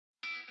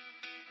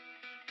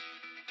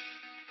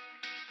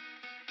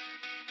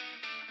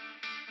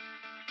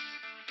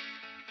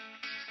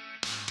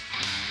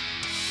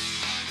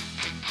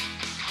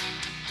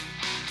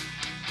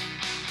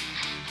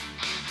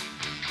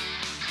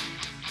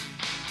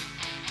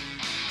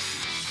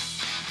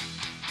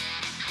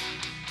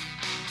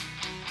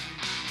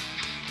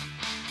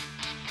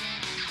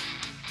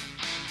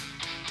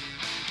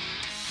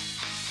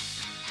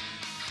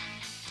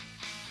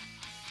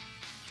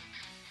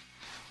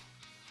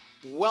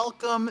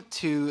Welcome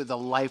to the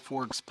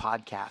LifeWorks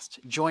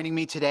podcast. Joining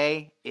me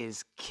today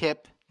is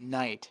Kip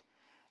Knight.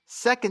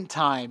 Second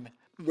time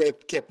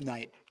with Kip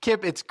Knight.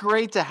 Kip, it's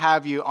great to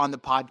have you on the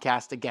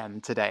podcast again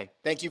today.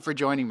 Thank you for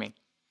joining me.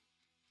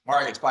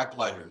 Mark, it's my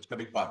pleasure. It's going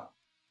to be fun.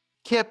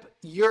 Kip,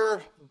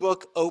 your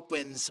book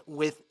opens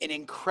with an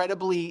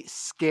incredibly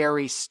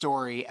scary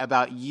story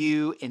about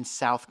you in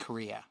South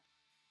Korea.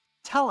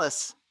 Tell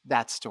us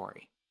that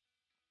story.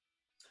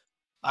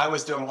 I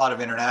was doing a lot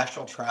of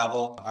international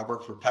travel. I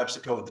worked for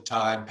PepsiCo at the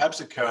time.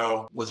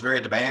 PepsiCo was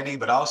very demanding,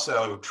 but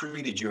also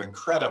treated you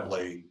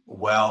incredibly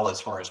well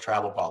as far as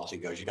travel policy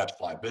goes. You got to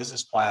fly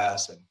business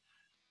class and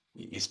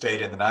you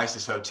stayed in the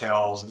nicest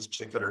hotels. This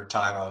particular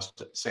time I was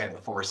staying at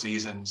the Four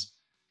Seasons.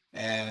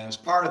 And as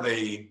part of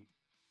the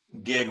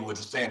gig with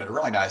staying at a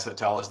really nice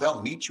hotel is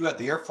they'll meet you at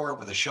the airport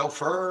with a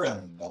chauffeur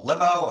and a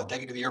limo and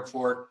take you to the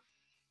airport.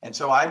 And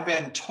so I'd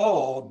been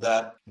told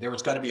that there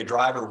was going to be a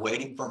driver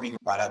waiting for me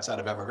right outside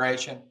of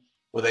immigration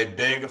with a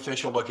big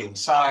official looking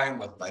sign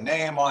with my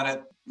name on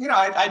it. You know,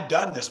 I'd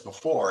done this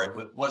before.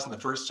 It wasn't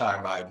the first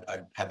time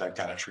I'd had that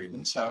kind of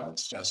treatment. So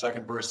it's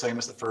second verse, same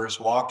as the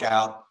first, walk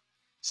out,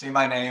 see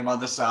my name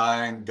on the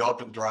sign, go up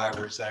to the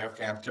driver, say,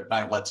 okay, I'm Kip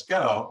Knight, let's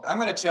go. I'm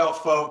going to tell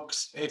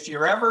folks, if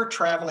you're ever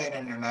traveling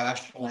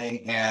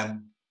internationally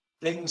and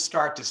things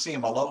start to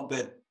seem a little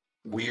bit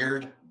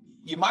weird,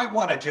 you might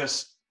want to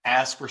just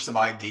ask for some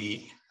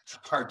ID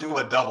or do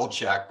a double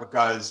check,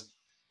 because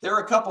there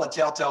were a couple of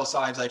telltale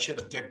signs I should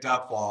have picked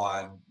up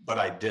on, but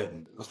I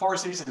didn't. The Four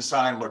Seasons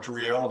sign looked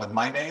real and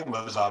my name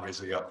was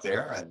obviously up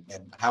there,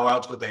 and how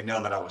else would they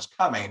know that I was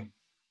coming?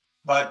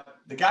 But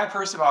the guy,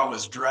 first of all,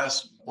 was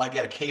dressed like he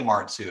had a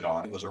Kmart suit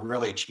on. It was a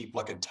really cheap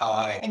looking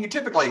tie. And you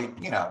typically,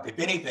 if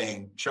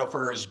anything,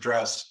 chauffeurs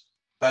dress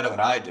better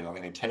than I do. I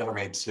mean,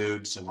 tailor-made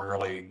suits and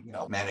really,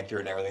 manicured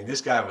and everything.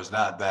 This guy was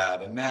not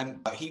that. And then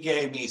he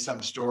gave me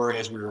some story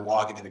as we were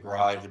walking in the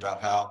garage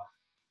about how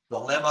the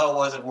limo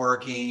wasn't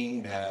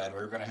working and we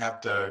were going to have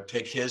to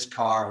take his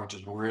car, which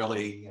is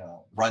really,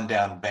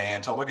 rundown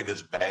van. So look at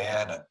this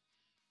van.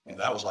 And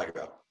that was like,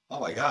 oh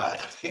my God,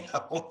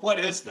 what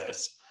is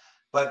this?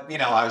 But,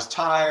 I was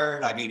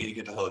tired. I needed to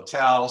get to the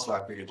hotel. So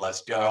I figured,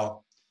 let's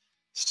go.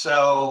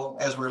 So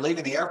as we're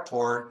leaving the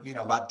airport,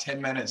 about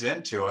 10 minutes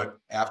into it,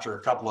 after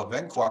a couple of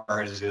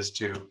inquiries as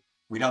to,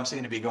 we don't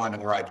seem to be going in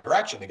the right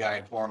direction. The guy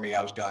informed me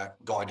I was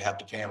going to have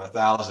to pay him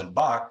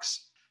 $1,000.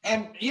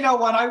 And you know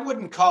what? I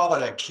wouldn't call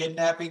it a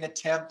kidnapping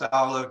attempt,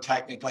 although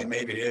technically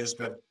maybe it is.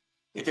 But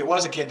if it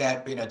was a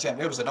kidnapping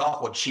attempt, it was an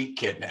awful cheap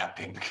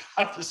kidnapping,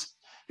 because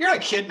you're going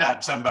to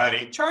kidnap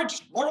somebody,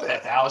 charge more than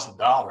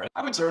 $1,000.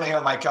 I would certainly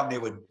hope my company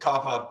would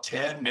cough up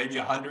 10, maybe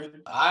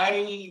 100.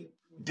 I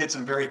did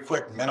some very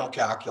quick mental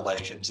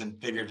calculations and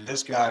figured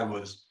this guy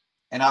was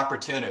an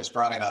opportunist,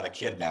 probably not a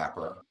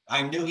kidnapper.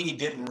 I knew he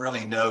didn't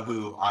really know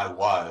who I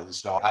was.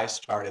 So I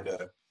started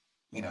to,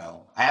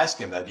 ask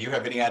him that, do you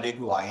have any idea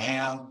who I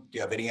am? Do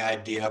you have any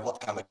idea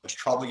what kind of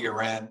trouble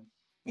you're in?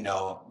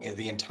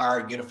 The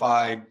entire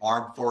unified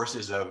armed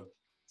forces of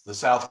the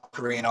South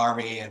Korean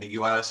Army and the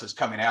US is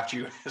coming after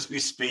you as we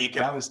speak.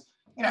 And I was,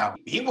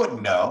 he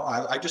wouldn't know.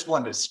 I just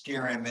wanted to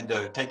scare him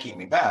into taking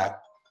me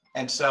back.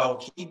 And so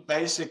he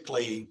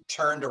basically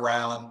turned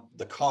around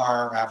the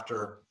car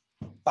after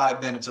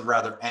 5 minutes of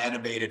rather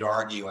animated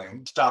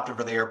arguing, stopped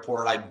over the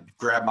airport. I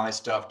grabbed my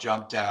stuff,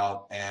 jumped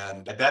out.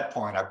 And at that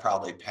point, I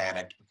probably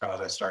panicked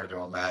because I started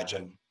to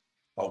imagine,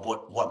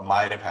 what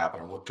might have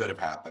happened or what could have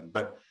happened.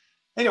 But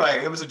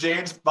anyway, it was a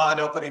James Bond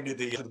opening to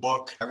the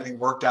book. Everything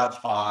worked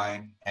out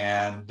fine.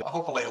 And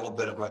hopefully a little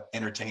bit of an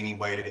entertaining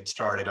way to get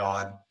started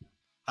on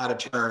how to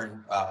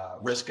turn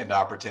risk into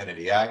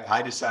opportunity.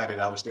 I decided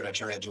I was going to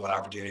turn it into an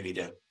opportunity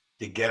to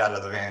get out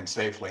of the van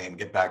safely and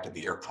get back to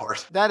the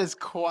airport. That is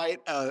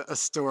quite a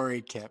story,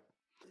 Kip.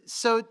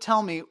 So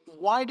tell me,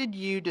 why did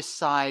you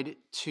decide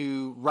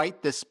to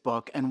write this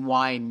book and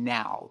why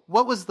now?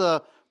 What was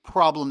the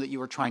problem that you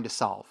were trying to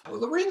solve?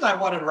 Well, the reason I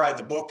wanted to write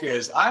the book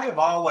is I have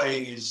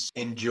always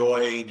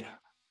enjoyed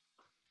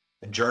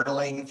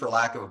journaling, for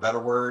lack of a better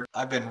word.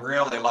 I've been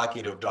really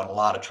lucky to have done a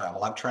lot of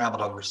travel. I've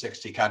traveled over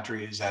 60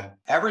 countries. And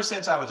ever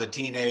since I was a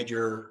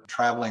teenager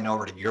traveling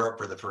over to Europe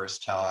for the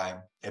first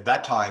time, at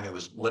that time, it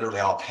was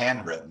literally all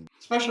handwritten.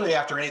 Especially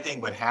after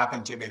anything would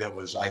happen to me that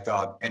was, I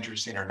thought,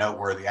 interesting or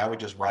noteworthy, I would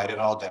just write it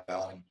all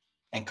down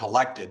and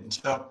collect it. And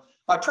so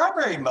my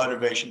primary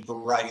motivation for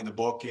writing the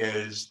book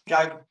is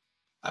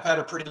I've had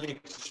a pretty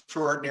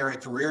extraordinary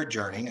career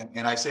journey,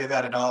 and I say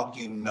that in all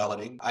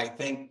humility. I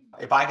think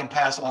if I can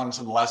pass along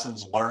some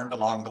lessons learned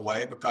along the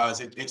way,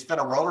 because it's been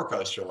a roller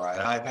coaster ride.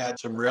 I've had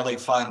some really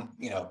fun,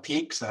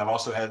 peaks, and I've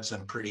also had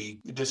some pretty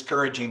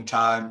discouraging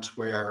times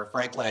where,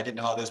 frankly, I didn't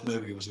know how this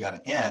movie was going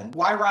to end.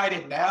 Why write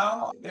it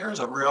now? There's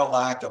a real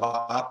lack of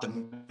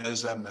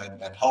optimism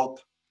and hope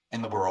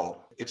in the world.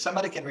 If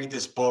somebody can read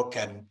this book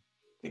and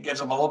it gives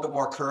them a little bit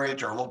more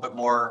courage or a little bit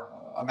more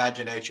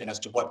imagination as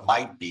to what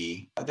might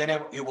be, then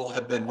it will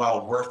have been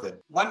well worth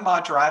it. One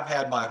mantra I've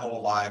had my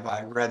whole life,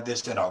 I read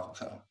this in a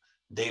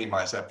dating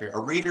myself here, a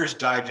Reader's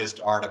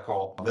Digest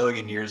article a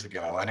million years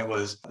ago. And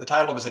the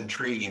title was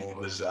intriguing. It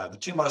was the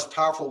two most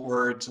powerful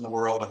words in the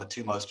world and the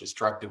two most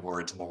destructive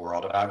words in the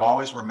world. And I've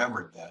always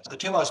remembered this. The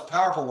two most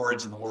powerful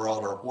words in the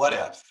world are what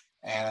if?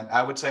 And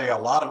I would say a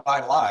lot of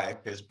my life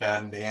has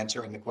been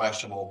answering the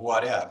question, well,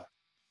 what if?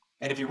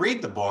 And if you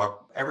read the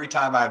book, every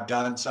time I've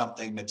done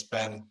something that's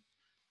been,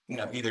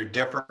 either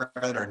different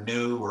or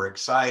new or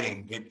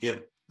exciting,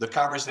 the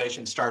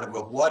conversation started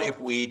with what if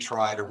we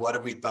tried, or what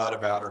if we thought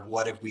about, or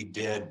what if we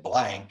did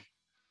blank?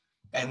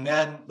 And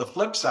then the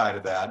flip side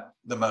of that,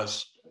 the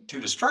most two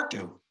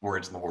destructive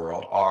words in the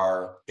world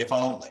are if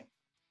only.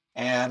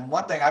 And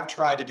one thing I've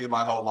tried to do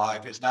my whole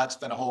life is not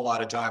spend a whole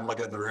lot of time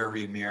looking in the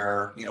rearview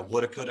mirror,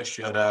 woulda, coulda,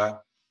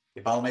 shoulda,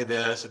 if only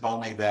this, if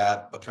only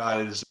that,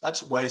 because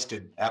that's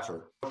wasted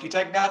effort. If you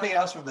take nothing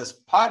else from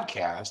this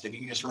podcast, if you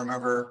can just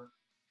remember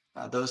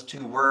those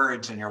two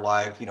words in your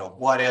life,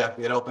 what if,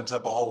 it opens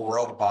up a whole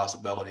world of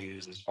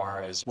possibilities as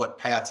far as what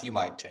path you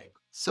might take.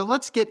 So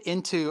let's get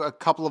into a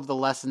couple of the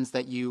lessons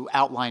that you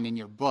outline in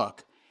your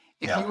book.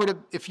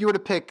 If you were to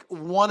pick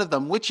one of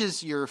them, which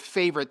is your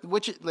favorite,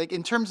 which, like,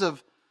 in terms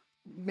of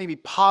maybe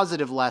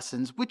positive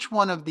lessons, which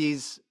one of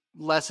these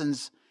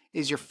lessons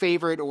is your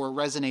favorite or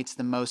resonates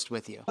the most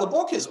with you? The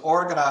book is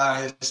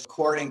organized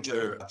according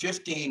to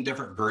 15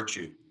 different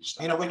virtues.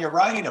 When you're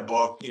writing a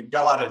book, you've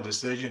got a lot of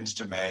decisions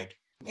to make.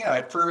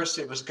 At first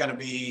it was going to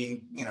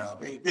be,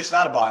 it's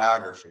not a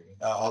biography,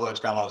 although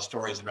it's got a lot of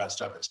stories about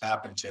stuff that's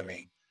happened to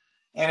me.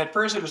 And at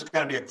first it was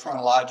going to be a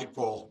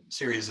chronological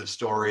series of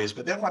stories.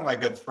 But then one of my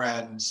good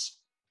friends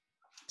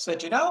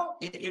said,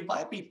 it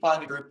might be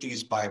fun to group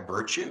these by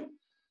virtue.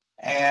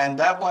 And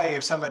that way,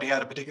 if somebody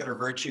had a particular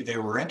virtue they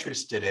were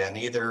interested in,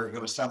 either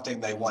it was something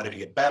they wanted to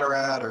get better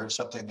at or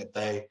something that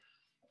they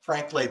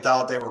frankly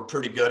thought they were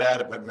pretty good at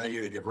it, but maybe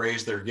they could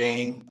raise their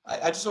game.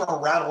 I just want to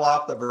rattle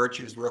off the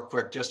virtues real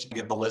quick just to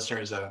give the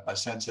listeners a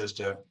sense as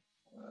to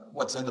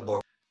what's in the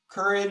book.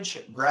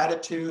 Courage,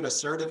 gratitude,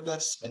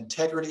 assertiveness,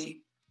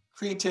 integrity,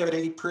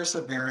 creativity,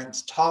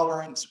 perseverance,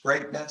 tolerance,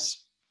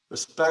 greatness,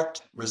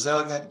 respect,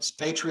 resilience,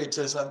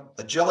 patriotism,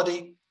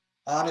 agility,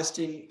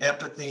 honesty,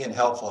 empathy, and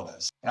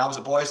helpfulness. And I was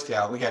a Boy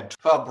Scout. We had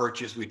 12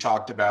 virtues we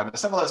talked about, and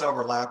some of those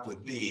overlap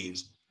with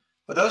these.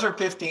 But those are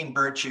 15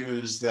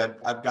 virtues that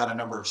I've got a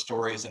number of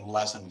stories and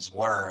lessons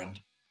learned.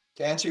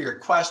 To answer your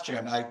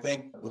question, I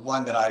think the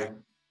one that I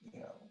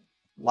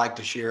like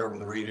to share with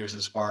the readers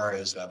as far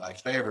as my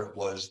favorite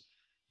was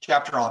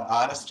chapter on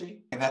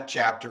honesty. And that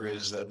chapter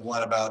is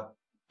one about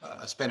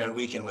spending a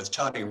weekend with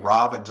Tony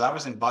Robbins. I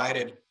was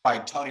invited by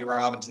Tony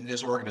Robbins and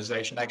his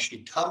organization to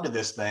actually come to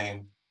this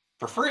thing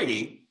for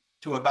free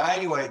to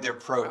evaluate their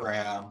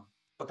program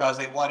because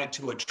they wanted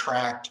to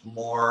attract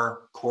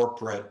more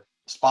corporate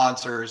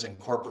sponsors and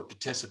corporate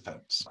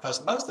participants.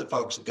 Because most of the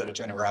folks that go to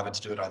Tony Robbins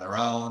do it on their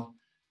own,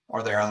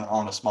 or they're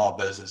on a small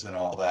business and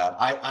all that.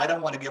 I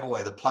don't want to give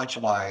away the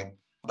punchline,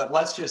 but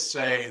let's just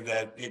say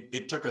that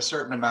it took a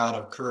certain amount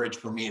of courage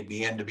for me at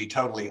the end to be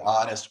totally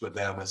honest with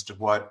them as to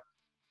what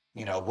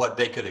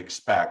they could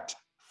expect.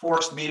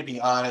 Forced me to be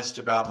honest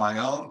about my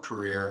own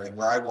career and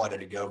where I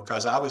wanted to go,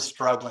 because I was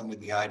struggling with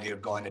the idea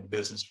of going into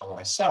business for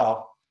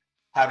myself,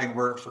 having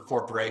worked for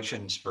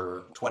corporations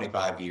for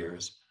 25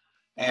 years.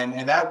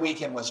 And that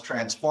weekend was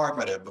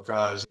transformative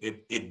because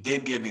it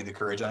did give me the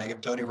courage. And I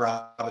give Tony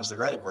Robbins the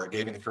credit for it. It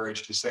gave me the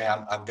courage to say,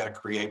 I'm going to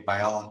create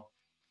my own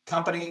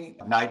company,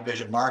 Night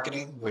Vision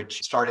Marketing,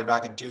 which started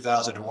back in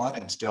 2001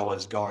 and still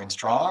is going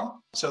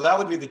strong. So that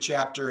would be the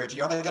chapter. If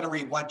you're only going to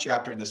read one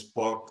chapter in this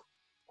book,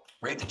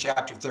 read the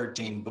chapter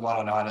 13, the one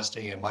on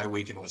honesty, and my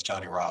weekend with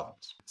Tony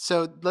Robbins.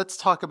 So let's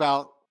talk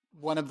about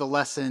one of the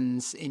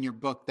lessons in your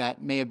book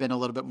that may have been a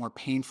little bit more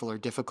painful or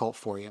difficult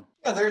for you.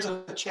 Yeah, there's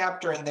a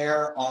chapter in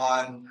there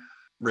on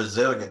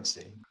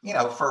resiliency.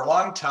 For a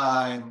long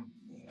time,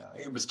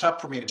 it was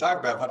tough for me to talk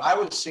about, but I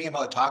was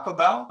CMO at Taco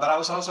Bell, but I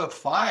was also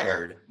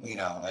fired,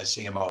 as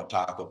CMO at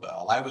Taco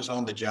Bell. I was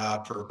on the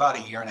job for about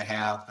a year and a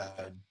half,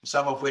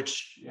 some of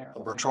which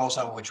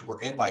some of which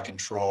were in my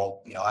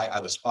control. I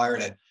was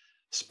fired and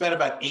spent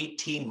about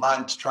 18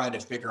 months trying to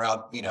figure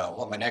out,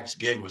 what my next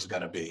gig was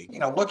going to be.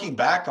 Looking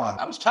back on,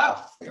 I was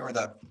tough. We were in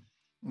the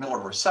middle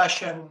of a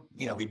recession.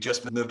 We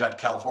just moved out to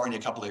California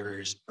a couple of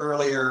years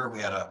earlier.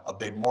 We had a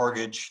big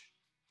mortgage,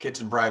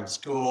 kids in private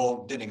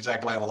school, didn't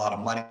exactly have a lot of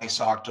money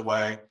socked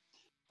away.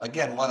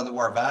 Again, one of the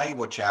more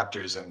valuable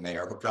chapters in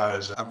there,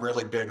 because I'm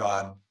really big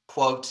on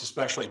quotes,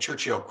 especially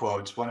Churchill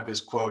quotes. One of his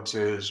quotes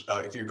is,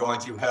 if you're going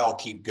through hell,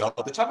 keep going.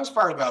 The toughest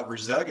part about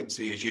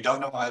resiliency is you don't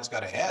know how it's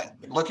going to end.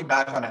 Looking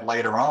back on it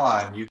later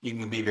on, you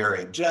can be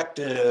very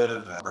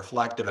objective,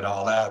 reflective and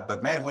all that.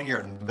 But man, when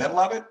you're in the middle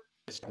of it,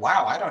 it's,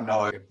 wow, I don't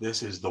know if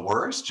this is the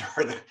worst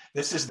or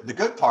this is the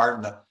good part.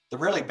 And the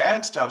really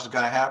bad stuff is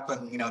going to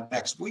happen,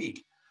 next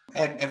week.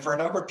 And for a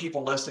number of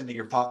people listening to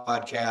your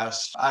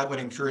podcast, I would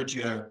encourage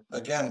you to,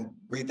 again,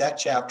 read that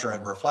chapter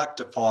and reflect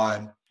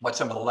upon what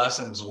some of the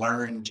lessons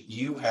learned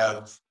you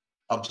have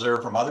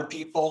observed from other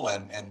people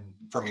and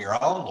from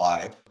your own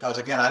life. Because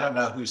again, I don't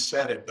know who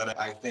said it, but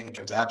I think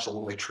it's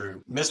absolutely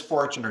true.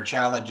 Misfortune or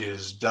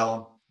challenges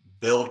don't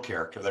build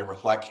character, they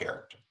reflect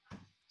character.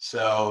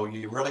 So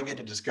you really get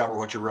to discover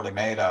what you're really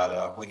made out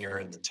of when you're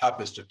in the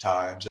toughest of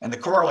times. And the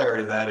corollary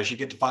to that is you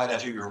get to find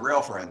out who your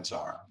real friends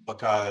are,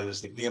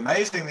 because the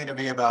amazing thing to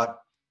me about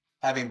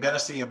having been a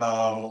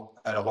CMO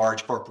at a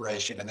large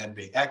corporation and then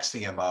be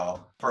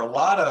ex-CMO, for a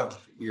lot of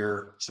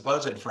your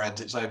supposed friends,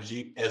 it's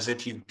as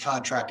if you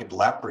contracted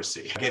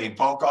leprosy, getting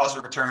phone calls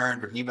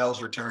returned or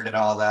emails returned and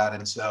all that.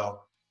 And so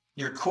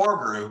your core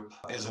group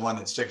is the one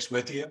that sticks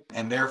with you.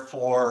 And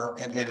therefore,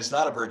 and it's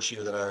not a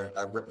virtue that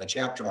I've written a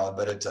chapter on,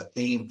 but it's a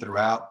theme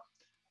throughout.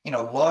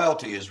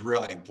 Loyalty is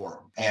really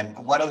important.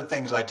 And one of the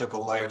things I took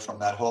away from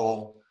that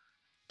whole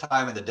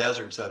time in the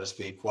desert, so to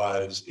speak,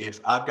 was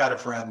if I've got a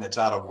friend that's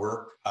out of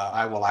work,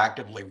 I will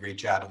actively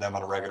reach out to them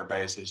on a regular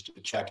basis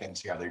to check in,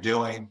 see how they're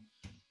doing,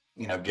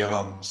 give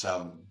them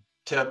some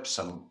tips,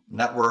 some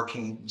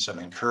networking, some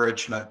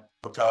encouragement,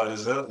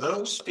 because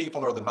those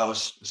people are the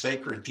most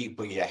sacred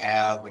people you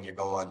have when you're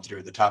going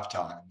through the tough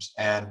times.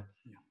 And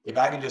if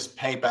I can just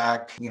pay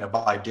back,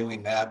 by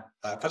doing that,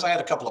 because I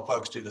had a couple of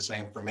folks do the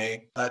same for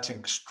me, that's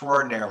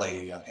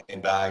extraordinarily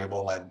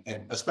invaluable.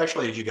 And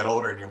especially as you get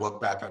older and you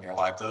look back on your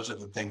life, those are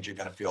the things you're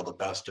going to feel the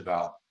best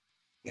about,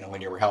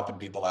 when you're helping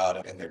people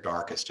out in their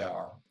darkest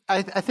hour.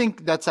 I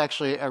think that's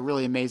actually a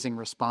really amazing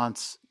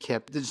response,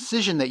 Kip. The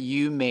decision that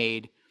you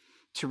made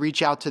to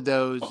reach out to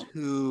those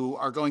who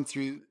are going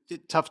through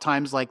tough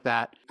times like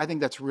that, I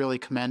think that's really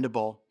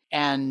commendable.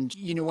 And,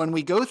 when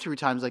we go through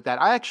times like that,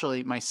 I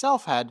actually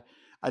myself had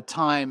a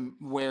time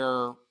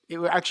where it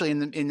was actually in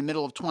the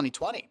middle of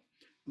 2020,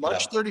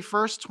 March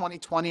 31st,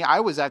 2020, I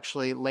was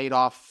actually laid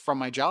off from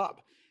my job,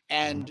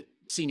 and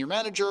senior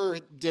manager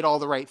did all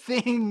the right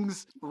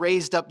things,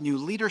 raised up new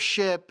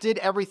leadership, did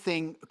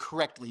everything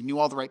correctly, knew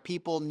all the right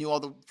people, knew all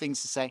the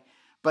things to say,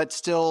 but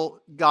still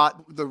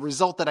got the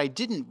result that I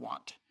didn't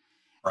want.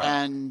 Right.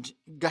 And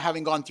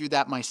having gone through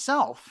that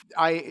myself,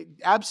 I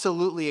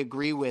absolutely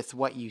agree with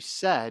what you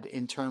said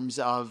in terms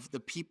of the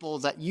people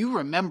that you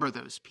remember,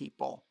 those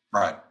people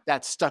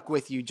that stuck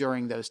with you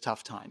during those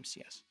tough times.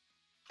 Yes,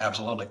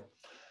 absolutely.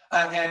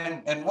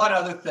 And one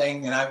other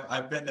thing, and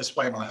I've been this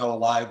way my whole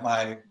life.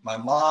 My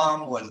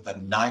mom was the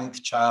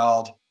 9th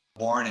child,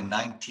 born in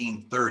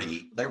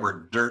 1930. They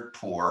were dirt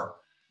poor.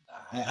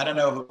 I don't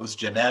know if it was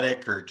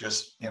genetic or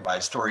just by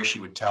story she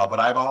would tell, but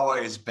I've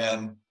always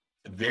been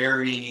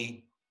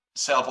very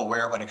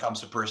self-aware when it comes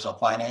to personal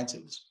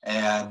finances,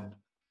 and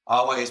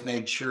always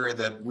made sure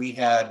that we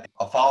had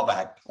a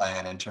fallback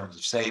plan in terms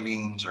of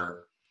savings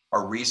or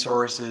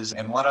resources.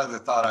 And one other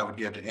thought I would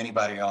give to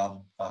anybody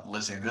on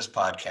listening to this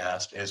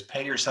podcast is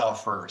pay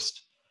yourself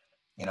first.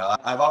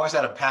 I've always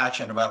had a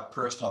passion about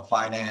personal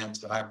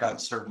finance, and I've got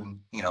certain,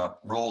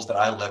 rules that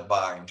I live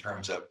by in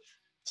terms of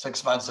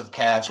 6 months of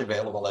cash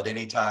available at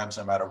any time,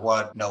 no matter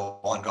what,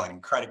 no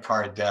ongoing credit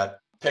card debt.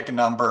 Pick a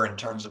number in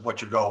terms of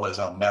what your goal is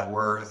on net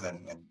worth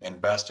and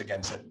invest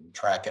against it and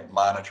track it and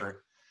monitor it.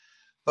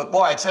 But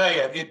boy, I tell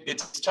you,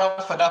 it's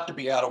tough enough to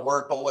be out of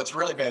work. But what's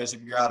really bad is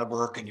if you're out of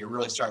work and you're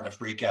really starting to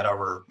freak out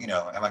over,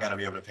 am I going to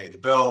be able to pay the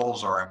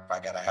bills, or am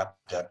I going to have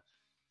to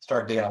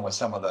start dealing with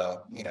some of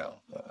the,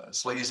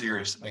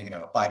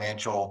 sleazier,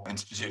 financial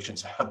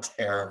institutions out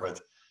there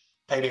with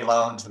payday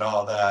loans and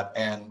all that,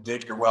 and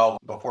dig your well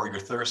before you're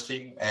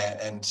thirsty.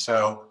 And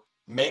so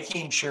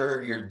making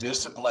sure you're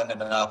disciplined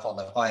enough on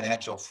the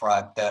financial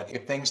front that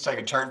if things take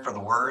a turn for the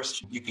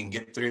worst, you can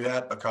get through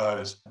that,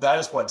 because that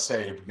is what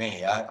saved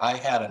me. I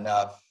had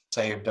enough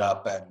saved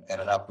up and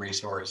enough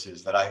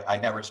resources that I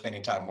never spent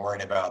any time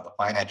worrying about the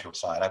financial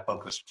side. I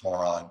focused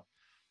more on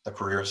the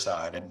career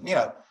side. And,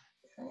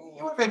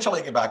 you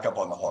eventually get back up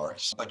on the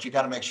horse, but you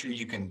got to make sure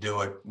you can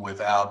do it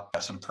without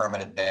some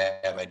permanent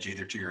damage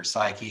either to your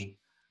psyche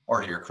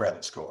or to your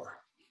credit score.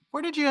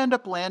 Where did you end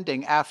up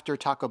landing after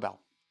Taco Bell?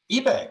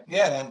 eBay.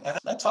 Yeah, and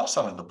that's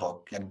also in the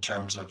book in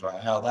terms of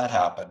how that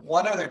happened.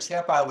 One other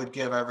tip I would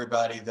give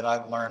everybody that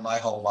I've learned my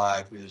whole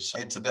life is,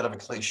 it's a bit of a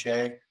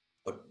cliche,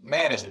 but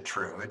man, is it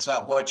true. It's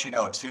not what you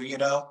know, it's who you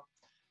know.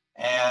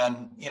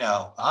 And,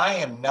 I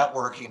am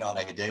networking on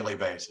a daily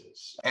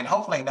basis, and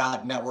hopefully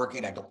not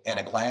networking in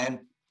a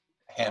gland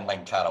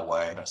handling kind of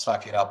way,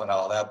 sucking up and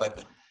all that,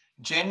 but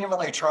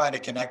genuinely trying to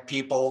connect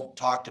people,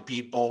 talk to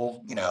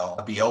people,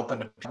 be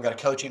open. I've got a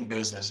coaching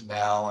business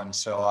now, and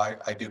so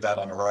I do that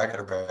on a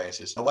regular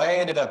basis. The way I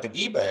ended up at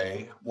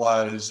eBay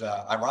was,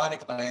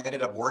 ironically, I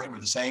ended up working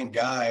with the same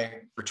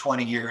guy for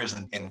 20 years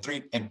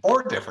in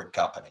 4 different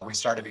companies. We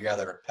started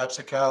together at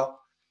PepsiCo,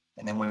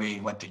 and then we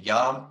went to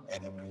Yum,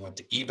 and then we went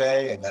to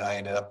eBay, and then I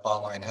ended up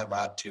following him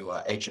out to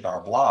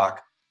H&R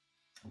Block.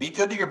 Be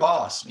good to your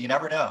boss. You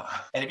never know.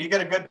 And if you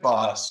get a good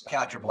boss,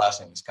 count your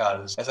blessings,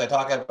 because as I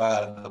talk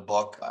about in the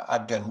book,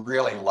 I've been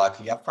really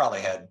lucky. I've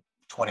probably had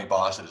 20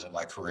 bosses in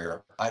my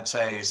career. I'd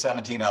say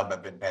 17 of them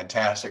have been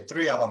fantastic.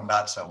 3 of them,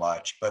 not so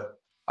much. But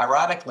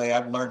ironically,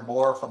 I've learned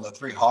more from the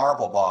 3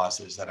 horrible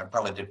bosses than I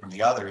probably did from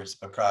the others,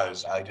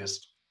 because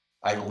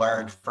I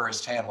learned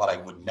firsthand what I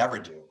would never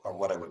do or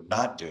what I would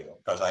not do,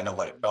 because I know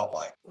what it felt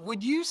like.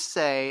 Would you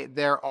say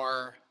there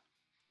are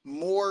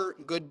more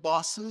good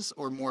bosses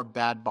or more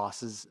bad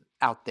bosses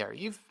out there?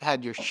 You've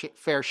had your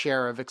fair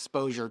share of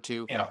exposure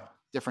to Yeah.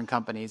 different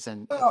companies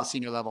and at the Well,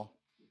 senior level.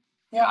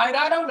 yeah,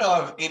 I don't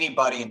know if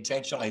anybody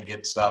intentionally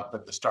gets up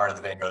at the start of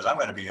the day and goes, "I'm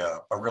going to be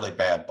a really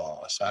bad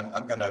boss.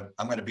 I'm going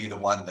to be the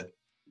one that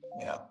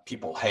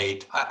people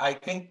hate." I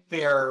think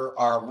there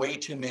are way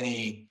too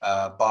many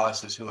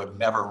bosses who have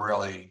never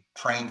really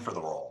trained for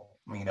the role.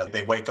 I mean,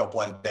 they wake up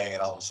one day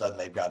and all of a sudden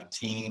they've got a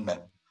team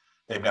and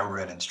they've never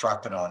been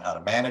instructed on how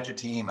to manage a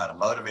team, how to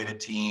motivate a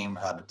team,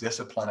 how to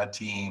discipline a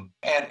team.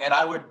 And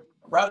I would,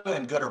 rather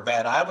than good or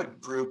bad, I would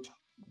group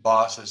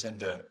bosses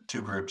into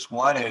two groups.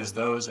 One is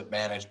those that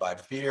manage by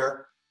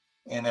fear,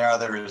 and the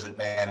other is that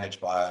manage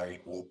by,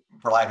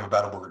 for lack of a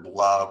better word,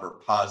 love or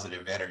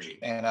positive energy.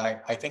 And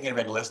I think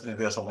anybody listening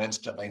to this will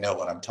instantly know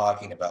what I'm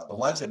talking about. The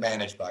ones that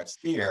manage by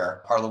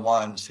fear are the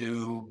ones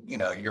who,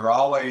 you're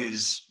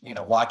always,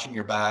 watching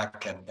your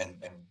back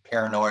and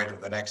paranoid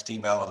that the next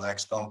email or the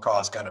next phone call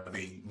is going to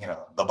be,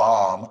 the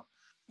bomb.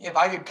 If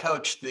I could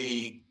coach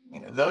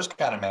those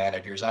kind of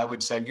managers, I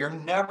would say you're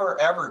never,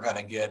 ever going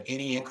to get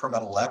any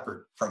incremental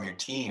effort from your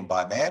team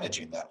by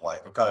managing that way,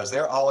 because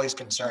they're always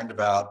concerned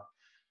about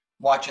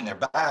watching their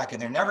back,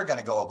 and they're never going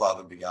to go above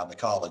and beyond the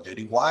call of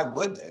duty. Why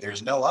would they?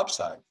 There's no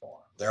upside for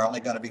them. They're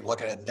only going to be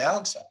looking at the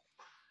downside.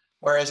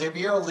 Whereas if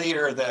you're a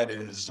leader that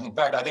is, in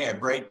fact, I think a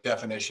great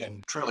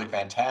definition, truly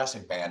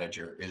fantastic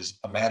manager is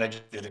a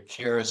manager that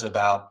cares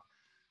about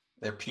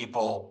their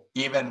people,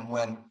 even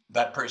when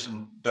that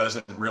person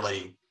doesn't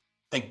really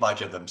think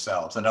much of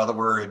themselves. In other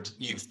words,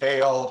 you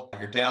failed,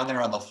 you're down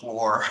there on the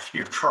floor,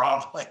 you're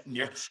crumbling,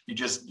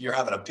 you're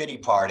having a pity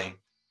party.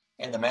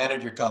 And the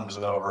manager comes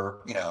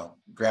over,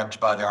 grabs you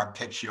by the arm,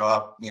 picks you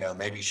up,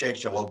 maybe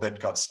shakes you a little bit,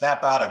 goes,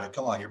 "Snap out of it.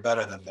 Come on, you're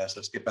better than this.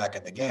 Let's get back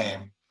in the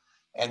game."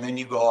 And then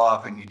you go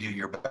off and you do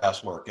your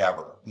best work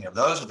ever.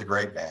 Those are the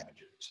great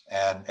managers.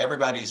 And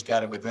everybody's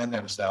got it within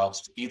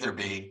themselves to either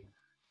be,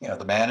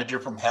 the manager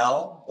from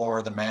hell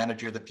or the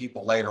manager that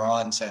people later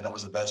on say that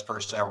was the best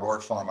person I ever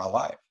worked for in my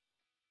life.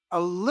 A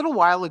little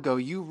while ago,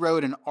 you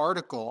wrote an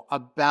article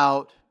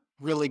about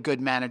really good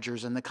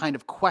managers and the kind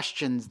of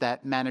questions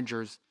that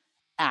managers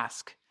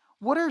ask.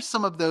 What are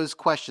some of those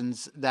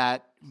questions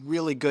that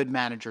really good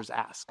managers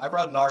ask? I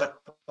wrote an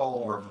article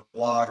or a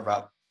blog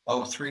about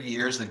 3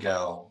 years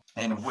ago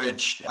in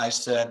which I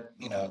said,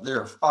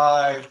 there are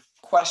 5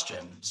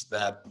 questions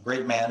that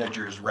great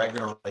managers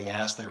regularly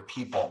ask their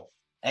people.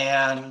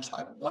 And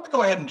I want to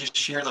go ahead and just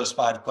share those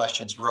 5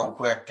 questions real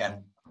quick.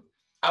 And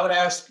I would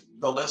ask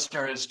the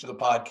listeners to the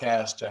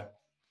podcast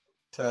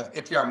to,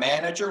 if you're a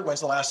manager, when's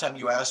the last time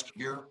you asked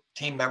your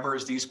team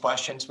members these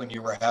questions when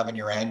you were having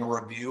your annual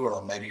review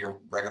or maybe your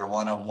regular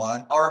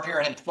one-on-one? Or if you're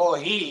an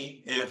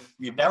employee, if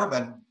you've never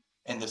been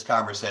in this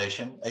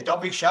conversation, hey,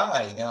 don't be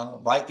shy,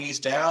 write these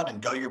down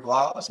and go to your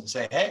boss and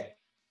say, "Hey,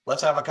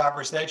 let's have a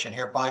conversation.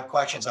 Here are 5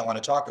 questions I want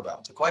to talk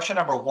about." So question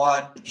number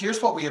 1,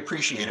 here's what we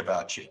appreciate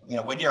about you.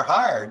 When you're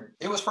hired,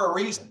 it was for a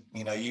reason.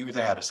 You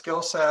either had a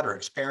skill set or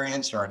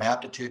experience or an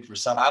aptitude for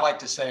something. I like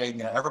to say,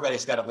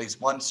 everybody's got at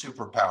least one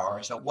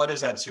superpower. So what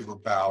is that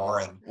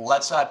superpower? And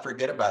let's not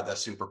forget about that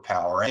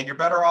superpower. And you're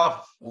better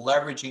off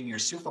leveraging your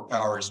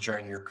superpowers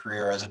during your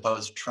career as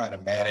opposed to trying to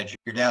manage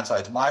your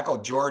downsides. Michael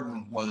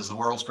Jordan was the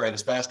world's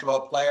greatest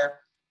basketball player.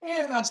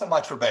 Not so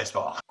much for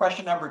baseball.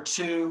 Question number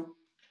 2,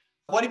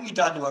 what have you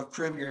done to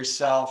improve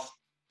yourself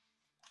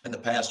in the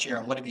past year?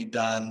 And what have you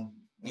done,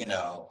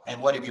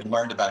 and what have you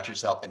learned about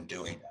yourself in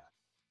doing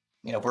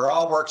that? We're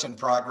all works in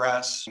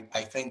progress.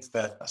 I think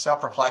that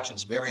self-reflection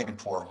is very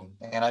important.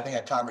 And I think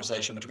a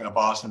conversation between a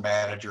boss and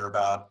manager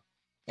about,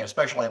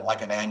 especially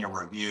like an annual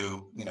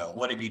review,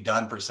 what have you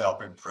done for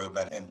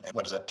self-improvement and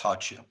what has that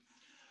taught you?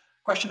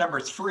 Question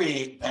number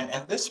 3,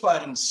 and this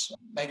one's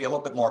maybe a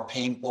little bit more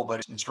painful,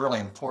 but it's really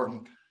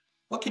important.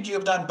 What could you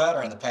have done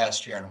better in the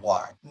past year and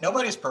why?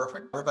 Nobody's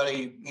perfect.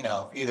 Everybody,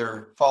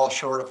 either falls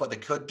short of what they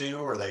could do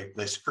or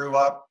they screw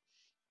up.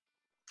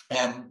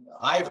 And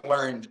I've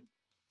learned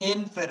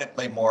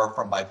infinitely more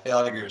from my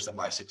failures than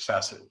my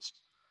successes.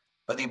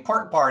 But the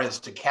important part is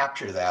to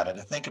capture that and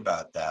to think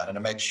about that and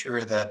to make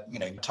sure that, you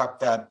tuck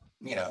that,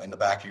 in the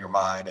back of your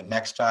mind. And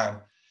next time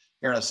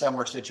you're in a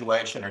similar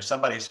situation or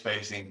somebody's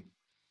facing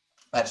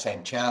that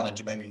same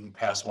challenge, maybe you can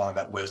pass along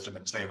that wisdom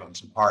and save them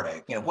some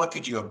heartache. What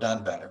could you have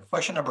done better?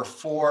 Question number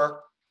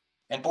 4,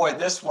 and boy,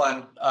 this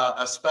one,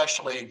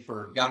 especially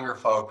for younger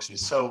folks,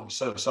 is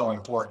so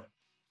important.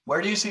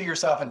 Where do you see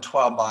yourself in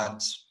 12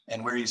 months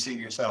and where do you see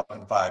yourself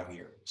in 5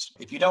 years?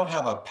 If you don't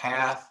have a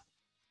path,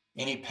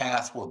 any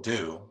path will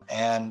do.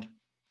 And,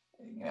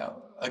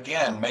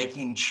 again,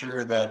 making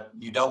sure that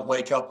you don't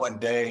wake up one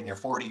day and you're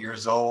 40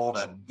 years old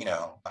and,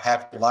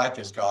 half your life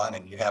is gone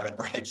and you haven't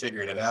really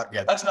figured it out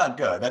yet. That's not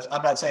good.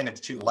 I'm not saying it's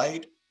too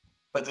late,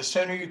 but the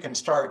sooner you can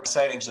start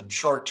setting some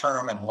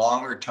short-term and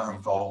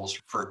longer-term goals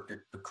for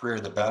your career,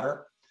 the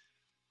better.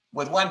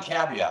 With one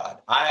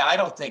caveat, I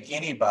don't think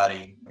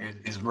anybody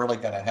is really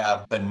going to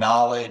have the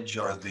knowledge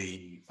or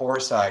the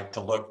foresight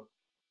to look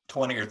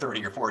 20 or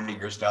 30 or 40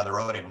 years down the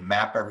road and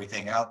map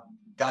everything out.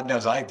 God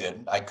knows I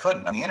didn't. I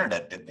couldn't. The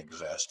internet didn't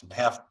exist. And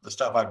half the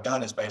stuff I've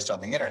done is based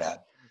on the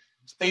internet.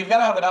 So you've got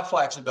to have enough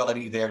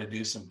flexibility there to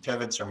do some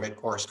pivots or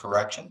mid-course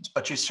corrections,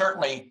 but you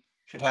certainly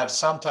should have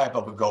some type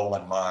of a goal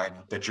in mind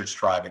that you're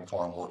striving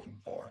for and working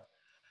for.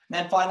 And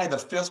then finally, the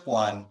fifth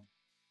one,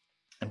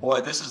 and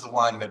boy, this is the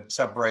one that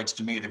separates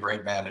to me the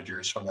great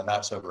managers from the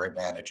not so great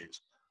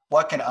managers.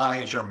 What can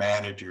I, as your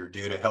manager,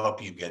 do to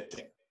help you get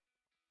there?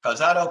 Because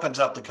that opens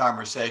up the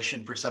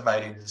conversation for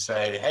somebody to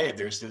say, hey,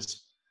 there's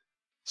this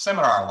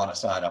seminar I want to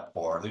sign up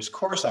for, there's a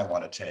course I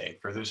want to take,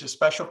 or there's a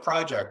special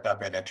project I've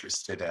been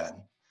interested in.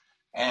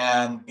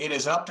 And it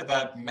is up to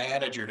that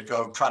manager to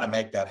go try to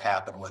make that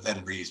happen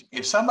within reason.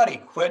 If somebody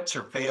quits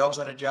or fails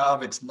at a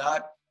job, it's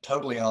not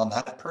totally on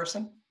that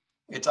person.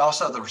 It's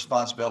also the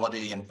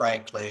responsibility and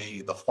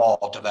frankly, the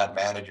fault of that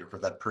manager for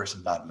that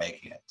person not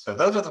making it. So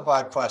those are the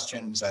 5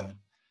 questions. And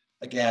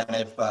again,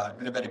 if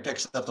anybody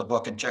picks up the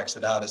book and checks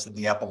it out as in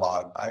the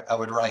epilogue, I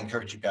would really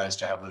encourage you guys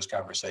to have those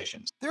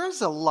conversations.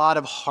 There's a lot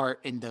of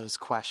heart in those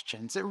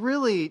questions. It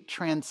really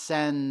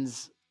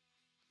transcends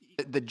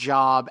the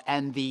job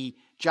and the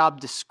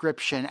job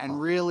description and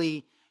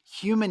really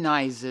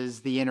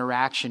humanizes the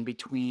interaction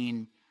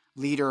between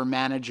leader,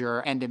 manager,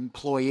 and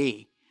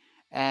employee.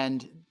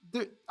 And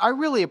I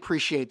really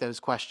appreciate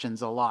those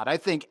questions a lot. I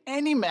think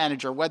any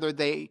manager, whether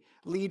they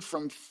lead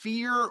from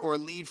fear or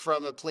lead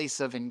from a place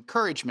of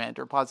encouragement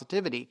or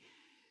positivity,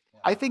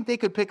 I think they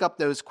could pick up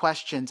those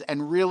questions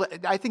and really,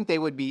 I think it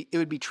would be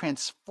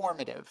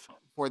transformative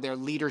for their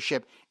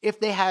leadership if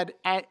they had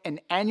an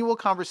annual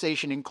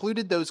conversation,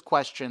 included those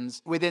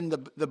questions within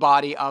the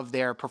body of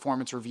their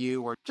performance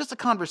review, or just a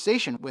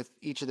conversation with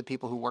each of the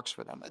people who works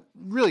for them.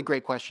 Really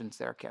great questions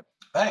there, Kip.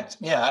 Thanks.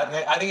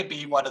 Yeah, I think it'd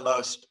be one of the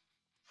most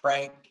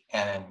frank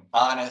and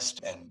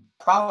honest and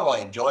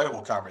probably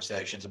enjoyable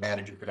conversations a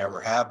manager could ever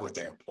have with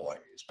their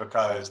employees,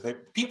 because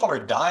people are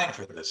dying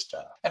for this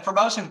stuff. And for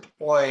most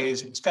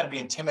employees, it's going to be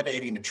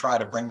intimidating to try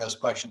to bring those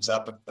questions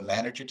up if the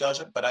manager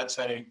does it. But I'd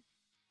say,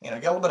 get a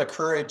little bit of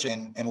courage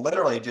and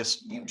literally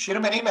just shoot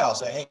them an email,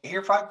 say, hey, here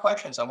are 5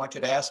 questions I want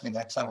you to ask me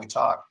next time we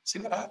talk. See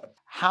what happens.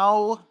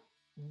 How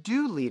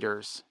do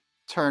leaders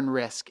turn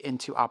risk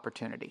into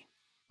opportunity?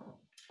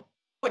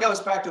 It goes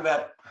back to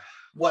that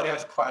what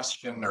if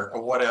question or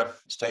what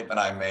if statement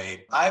I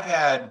made. I've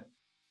had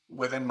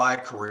within my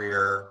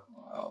career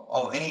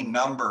any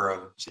number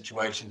of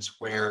situations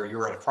where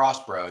you're at a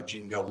crossroads.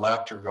 You can go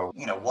left or go,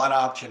 one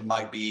option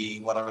might be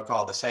what I would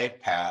call the safe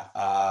path.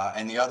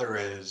 And the other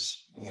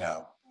is,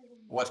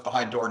 what's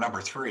behind door number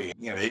 3.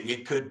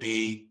 It could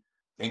be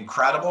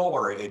incredible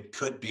or it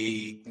could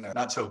be,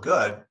 not so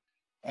good.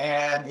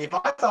 And if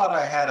I thought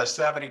I had a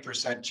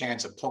 70%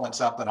 chance of pulling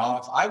something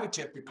off, I would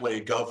typically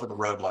go for the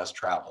road less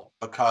traveled,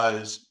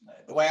 because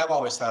the way I've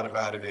always thought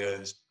about it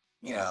is,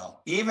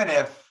 even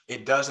if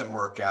it doesn't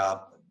work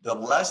out, the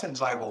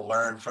lessons I will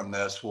learn from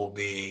this will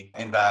be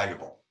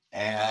invaluable.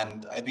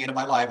 And at the end of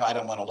my life, I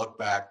don't want to look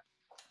back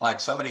like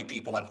so many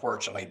people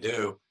unfortunately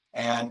do.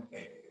 And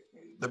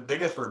the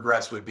biggest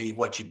regrets would be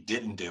what you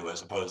didn't do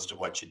as opposed to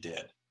what you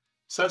did.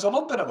 So it's a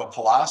little bit of a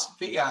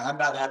philosophy. I'm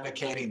not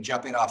advocating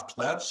jumping off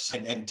cliffs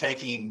and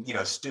taking,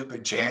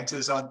 stupid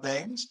chances on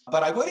things,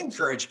 but I would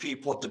encourage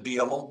people to be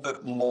a little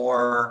bit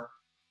more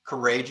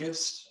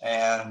courageous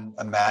and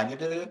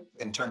imaginative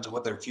in terms of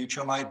what their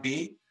future might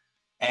be.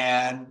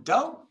 And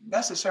don't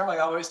necessarily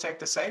always take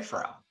the safe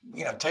route.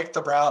 Take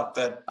the route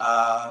that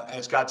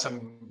has got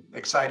some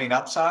exciting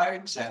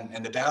upsides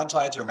and the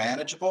downsides are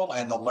manageable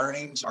and the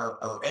learnings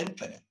are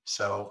infinite.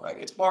 So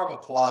it's more of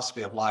a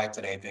philosophy of life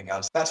than anything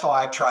else. That's how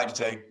I've tried to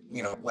take,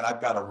 when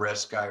I've got a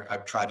risk,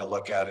 I've tried to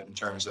look at it in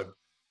terms of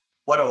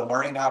what are the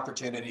learning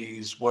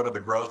opportunities, what are the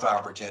growth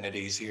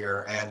opportunities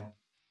here. And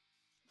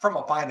from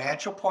a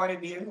financial point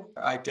of view,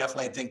 I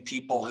definitely think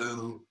people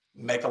who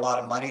make a lot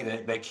of money,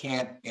 they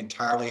can't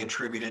entirely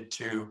attribute it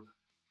to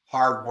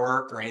hard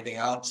work or anything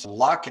else.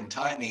 Luck and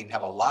timing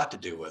have a lot to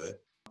do with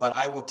it. But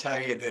I will tell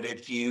you that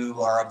if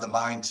you are of the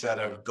mindset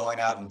of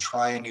going out and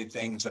trying new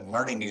things and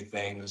learning new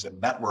things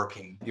and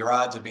networking, your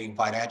odds of being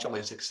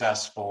financially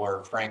successful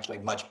are frankly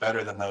much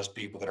better than those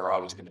people that are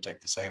always going to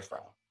take the safe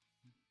route.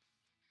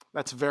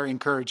 That's very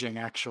encouraging,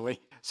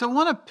 actually. So I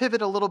want to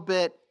pivot a little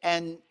bit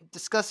and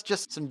discuss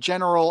just some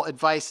general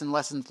advice and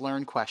lessons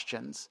learned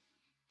questions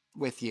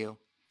with you.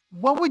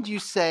 What would you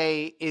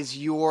say is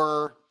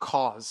your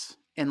cause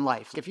in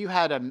life? If you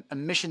had a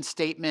mission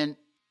statement,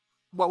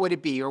 what would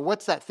it be? Or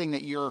what's that thing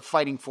that you're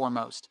fighting for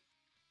most?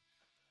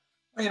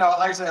 Like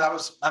I said,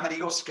 I'm an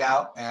Eagle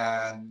Scout,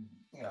 and,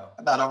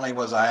 not only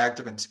was I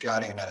active in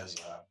scouting as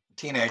a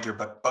teenager,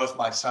 but both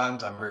my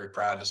sons, I'm very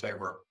proud to say,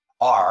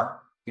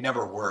 are. You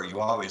never were, you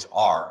always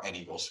are an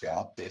Eagle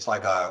Scout. It's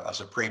like a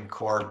Supreme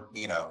Court,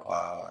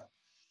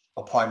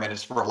 appointment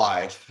is for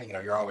life.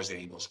 You're always an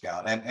Eagle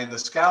Scout. And the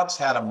Scouts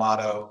had a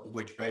motto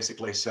which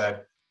basically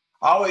said,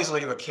 always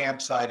leave a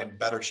campsite in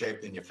better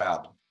shape than you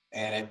found them.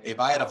 And if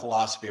I had a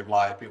philosophy of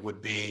life, it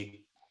would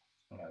be,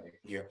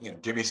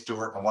 Jimmy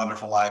Stewart, A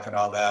Wonderful Life and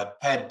all that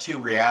had 2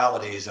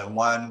 realities, and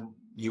one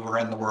you were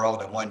in the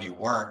world and one you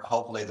weren't.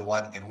 Hopefully the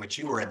one in which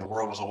you were in the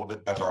world was a little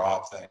bit better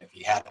off than if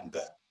you hadn't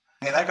been.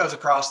 And that goes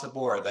across the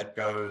board. That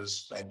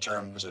goes in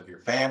terms of your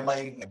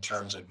family, in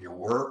terms of your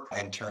work,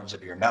 in terms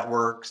of your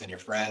networks and your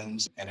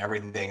friends and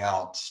everything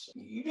else.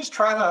 You just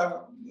try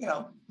to,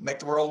 make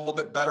the world a little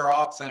bit better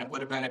off than it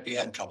would have been if you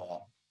hadn't come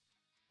along.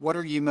 What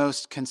are you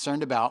most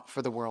concerned about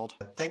for the world?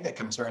 The thing that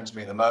concerns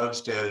me the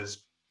most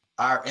is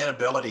our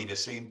inability to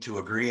seem to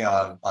agree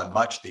on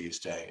much these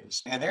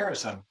days. And there are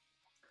some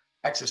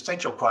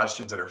existential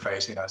questions that are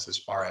facing us as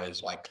far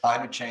as like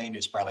climate change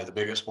is probably the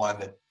biggest one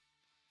that,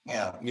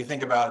 you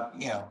think about,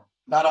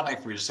 not only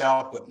for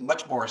yourself, but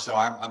much more so.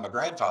 I'm a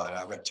grandfather.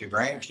 I've got two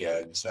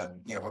grandkids,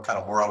 and what kind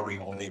of world we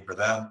want to leave for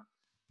them.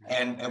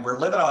 And we're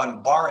living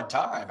on borrowed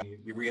time.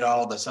 You read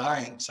all the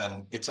science,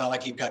 and it's not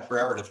like you've got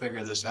forever to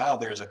figure this out.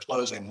 There's a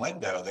closing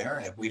window there,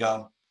 and if we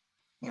don't,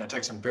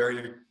 take some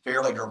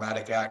fairly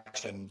dramatic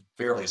action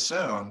fairly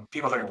soon,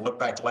 people are going to look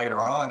back later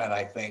on, and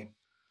I think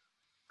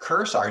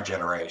curse our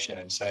generation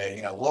and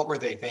say, what were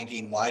they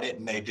thinking? Why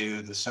didn't they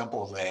do the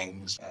simple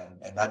things?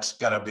 And that's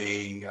going to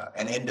be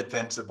an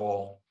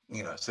indefensible,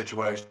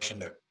 situation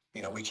that,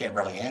 we can't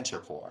really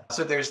answer for.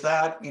 So there's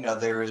that,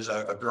 there is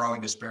a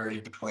growing disparity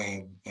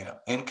between,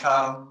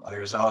 income.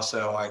 There's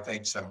also, I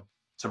think, some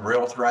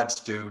real threats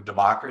to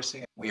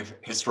democracy. We've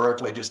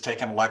historically just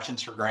taken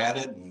elections for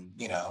granted and,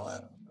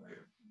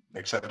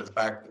 accepted the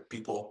fact that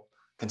people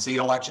concede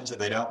elections if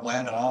they don't win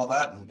and all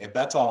that. And if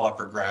that's all up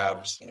for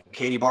grabs,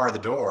 Katie bar the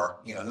door,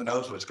 who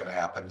knows what's going to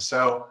happen.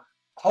 So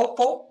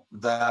hopeful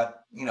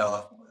that,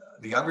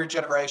 the younger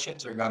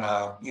generations are going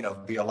to,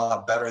 be a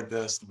lot better at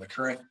this than the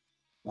current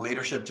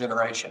leadership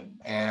generation,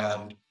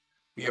 and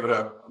be able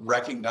to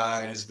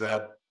recognize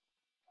that,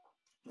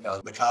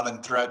 the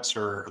common threats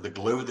are the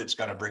glue that's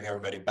going to bring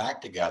everybody back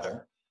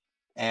together.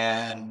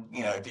 And,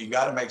 if you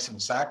got to make some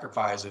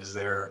sacrifices,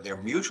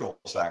 they're mutual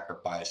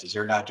sacrifices.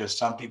 They're not just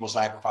some people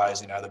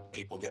sacrificing, other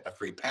people getting a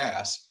free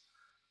pass.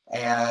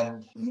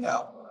 And,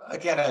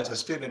 again, as a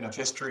student of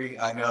history,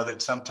 I know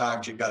that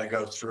sometimes you've got to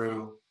go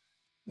through,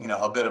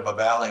 a bit of a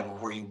valley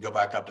before you can go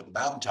back up to the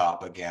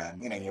mountaintop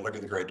again. You look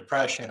at the Great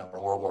Depression or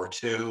World War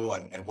II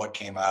and what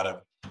came out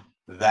of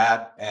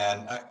that.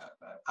 And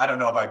I don't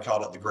know if I'd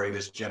call it the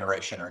greatest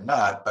generation or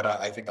not, but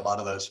I think a lot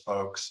of those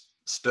folks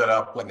stood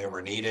up when they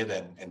were needed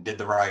and did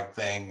the right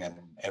thing, and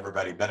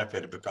everybody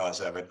benefited because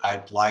of it.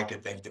 I'd like to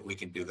think that we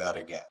can do that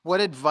again. What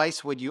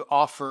advice would you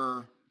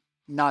offer,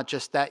 not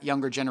just that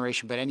younger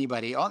generation, but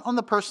anybody on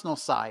the personal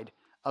side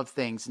of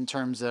things in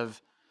terms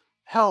of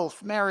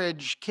health,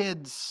 marriage,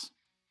 kids,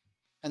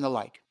 and the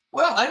like?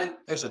 Well, I think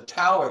there's a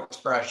Tao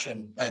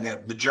expression, and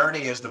the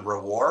journey is the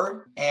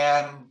reward.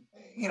 And,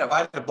 if I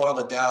had to boil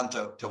it down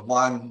to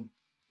one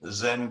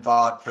Zen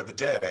thought for the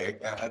day,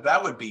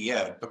 that would be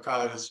it,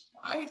 because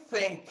I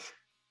think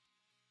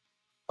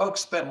folks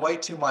spend way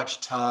too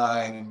much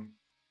time,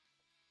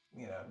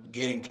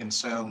 getting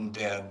consumed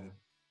in,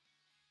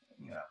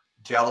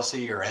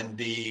 jealousy or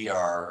envy,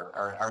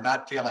 or are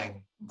not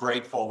feeling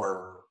grateful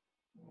or,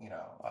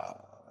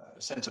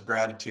 a sense of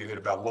gratitude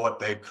about what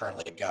they've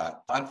currently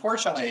got.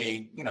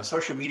 Unfortunately,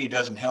 social media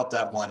doesn't help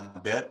that one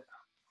bit.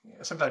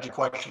 Sometimes you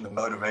question the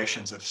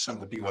motivations of some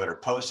of the people that are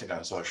posting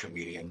on social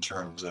media in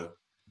terms of,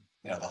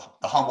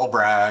 the humble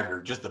brag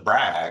or just the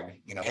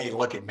brag, hey,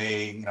 look at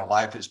me,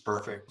 life is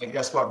perfect. And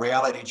guess what?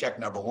 Reality check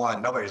number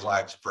one, nobody's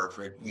life is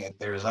perfect.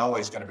 There's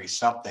always going to be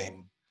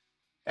something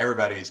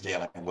everybody's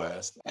dealing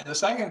with. And the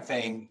second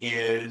thing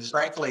is,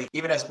 frankly,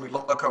 even as we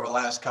look over the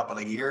last couple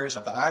of years,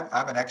 I'm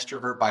an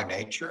extrovert by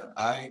nature.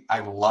 I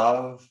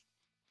love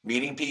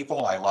meeting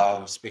people. I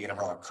love speaking in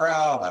front of a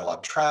crowd. I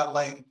love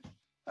traveling.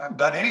 I haven't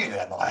done any of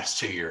that in the last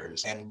 2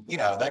 years. And,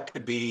 that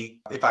could be,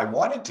 if I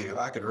wanted to,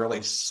 I could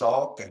really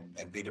sulk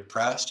and be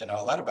depressed and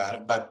all that about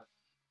it. But,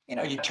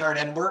 you turn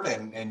inward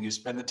and you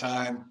spend the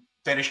time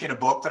finishing a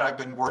book that I've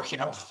been working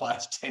on for the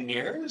last 10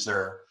 years,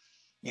 or,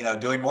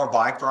 doing more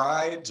bike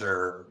rides,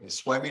 or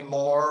swimming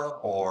more,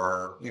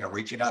 or,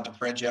 reaching out to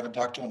friends you haven't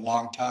talked to in a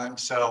long time.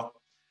 So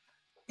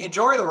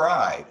enjoy the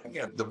ride.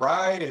 The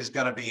ride is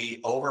going to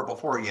be over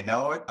before you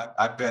know it.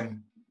 I've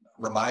been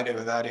reminded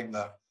of that in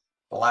the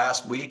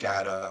last week. I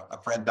had a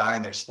friend die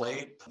in their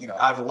sleep.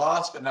 I've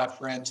lost enough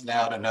friends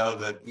now to know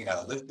that,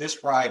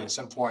 this ride at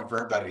some point for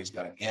everybody is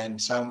going to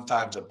end,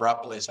 sometimes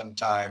abruptly,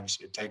 sometimes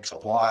it takes a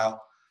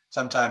while.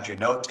 Sometimes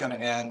it's going to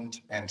end,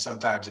 and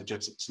sometimes it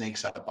just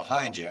sneaks up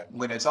behind you.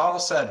 When it's all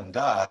said and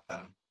done,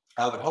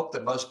 I would hope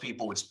that most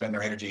people would spend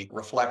their energy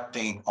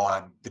reflecting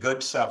on the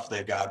good stuff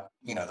they've got,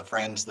 the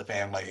friends, the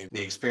family,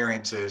 the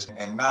experiences,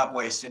 and not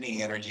waste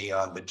any energy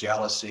on the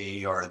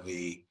jealousy or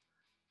the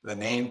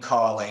name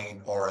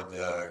calling or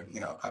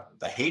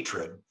the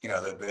hatred,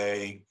 that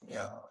they,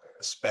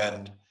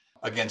 spend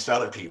against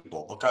other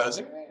people.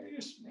 Because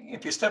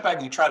if you step back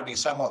and you try to be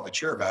somewhat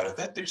mature about it,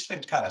 that just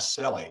seems kind of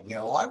silly.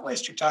 Why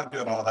waste your time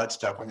doing all that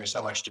stuff when there's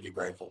so much to be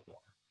grateful for?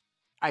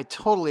 I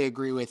totally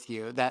agree with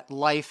you that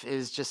life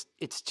is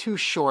it's too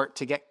short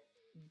to get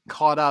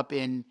caught up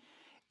in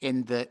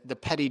the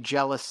petty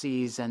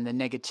jealousies and the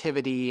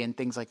negativity and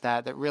things like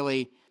that. That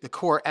really the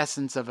core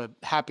essence of a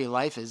happy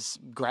life is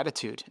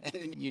gratitude.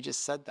 And you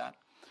just said that.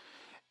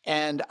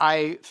 And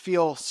I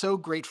feel so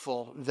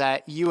grateful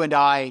that you and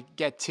I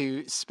get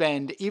to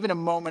spend even a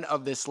moment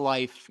of this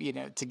life,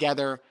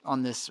 together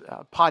on this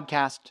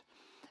podcast,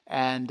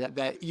 and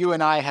that you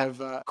and I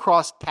have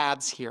crossed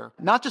paths here,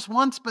 not just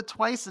once, but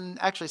twice, and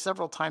actually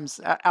several times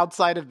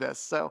outside of this.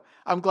 So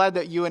I'm glad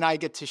that you and I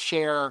get to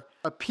share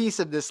a piece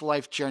of this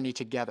life journey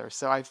together.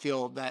 So I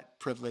feel that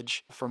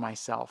privilege for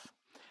myself.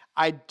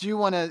 I do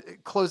want to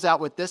close out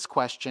with this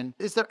question.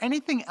 Is there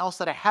anything else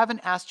that I haven't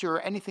asked you, or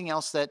anything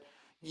else that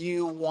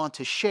you want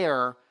to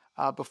share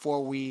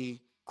before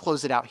we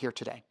close it out here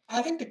today?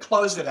 I think to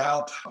close it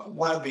out,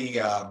 one of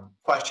the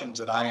questions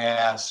that I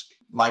ask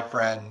my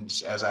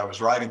friends as I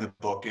was writing the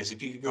book is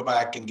if you could go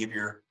back and give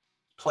your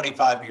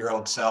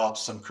 25-year-old self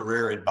some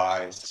career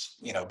advice,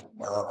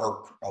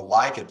 or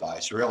life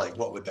advice, really,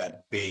 what would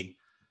that be?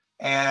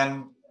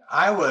 And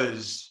I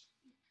was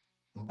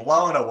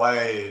blown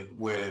away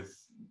with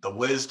the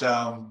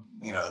wisdom,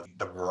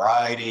 the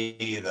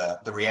variety,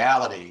 the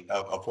reality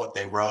of what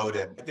they wrote.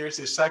 And there's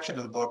this section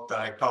of the book that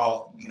I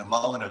call,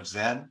 Moment of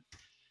Zen.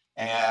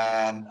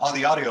 And on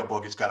the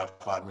audiobook, it's kind of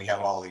fun. We have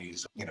all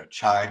these,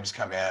 chimes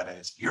come in and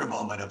it's your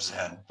moment of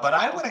Zen. But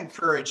I would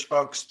encourage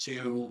folks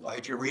to,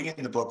 if you're reading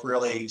the book,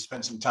 really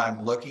spend some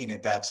time looking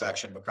at that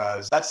section,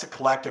 because that's the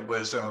collective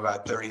wisdom of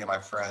about 30 of my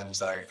friends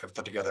that I have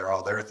put together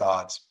all their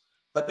thoughts.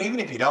 But even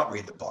if you don't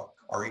read the book,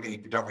 or even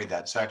if you don't read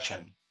that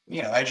section,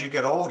 as you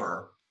get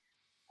older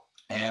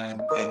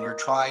and you're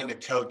trying to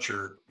coach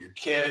your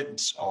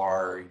kids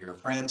or your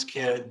friends'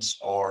 kids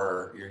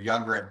or your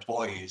younger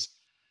employees,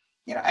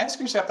 ask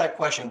yourself that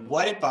question: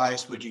 what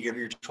advice would you give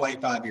your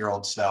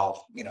 25-year-old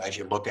self, as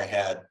you look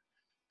ahead?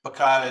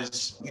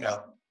 Because,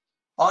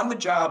 on the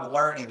job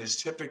learning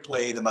is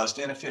typically the most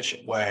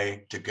inefficient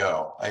way to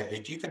go.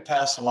 If you can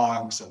pass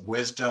along some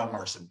wisdom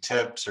or some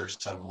tips or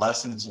some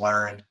lessons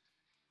learned,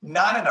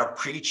 not in a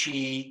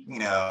preachy,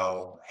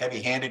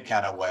 heavy-handed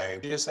kind of way,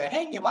 just say,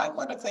 hey, you might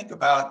want to think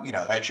about,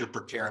 as you're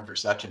preparing for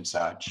such and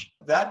such,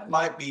 that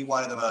might be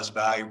one of the most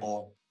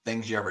valuable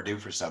things you ever do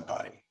for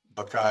somebody.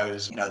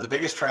 Because, the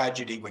biggest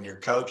tragedy when you're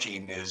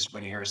coaching is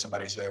when you hear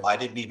somebody say, well, I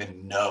didn't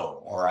even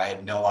know, or I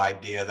had no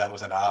idea that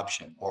was an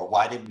option, or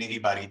why didn't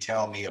anybody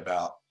tell me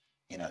about,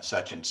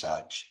 such and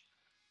such.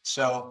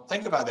 So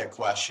think about that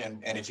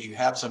question. And if you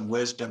have some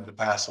wisdom to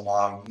pass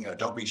along,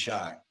 don't be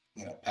shy,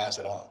 pass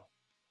it on.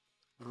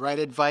 Right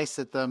advice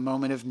at the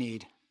moment of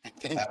need.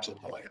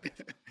 Absolutely.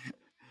 I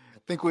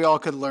think we all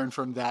could learn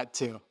from that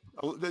too.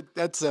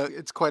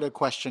 It's quite a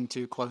question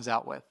to close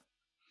out with.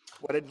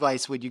 What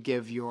advice would you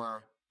give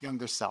your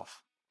younger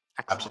self?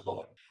 Excellent.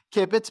 Absolutely.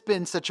 Kip, it's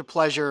been such a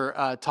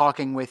pleasure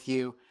talking with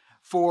you.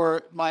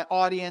 For my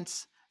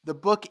audience, the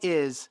book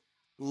is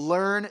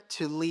Learn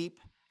to Leap: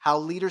 How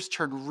Leaders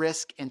Turn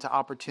Risk into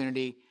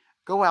Opportunity.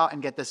 Go out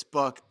and get this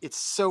book. It's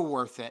so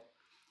worth it.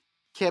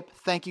 Kip,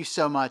 thank you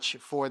so much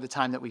for the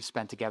time that we've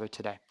spent together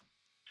today.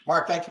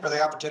 Mark, thank you for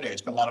the opportunity.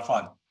 It's been a lot of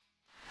fun.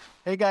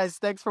 Hey guys,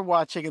 thanks for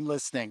watching and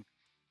listening.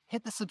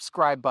 Hit the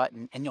subscribe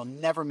button and you'll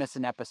never miss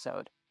an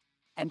episode.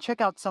 And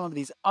check out some of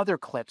these other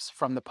clips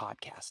from the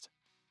podcast.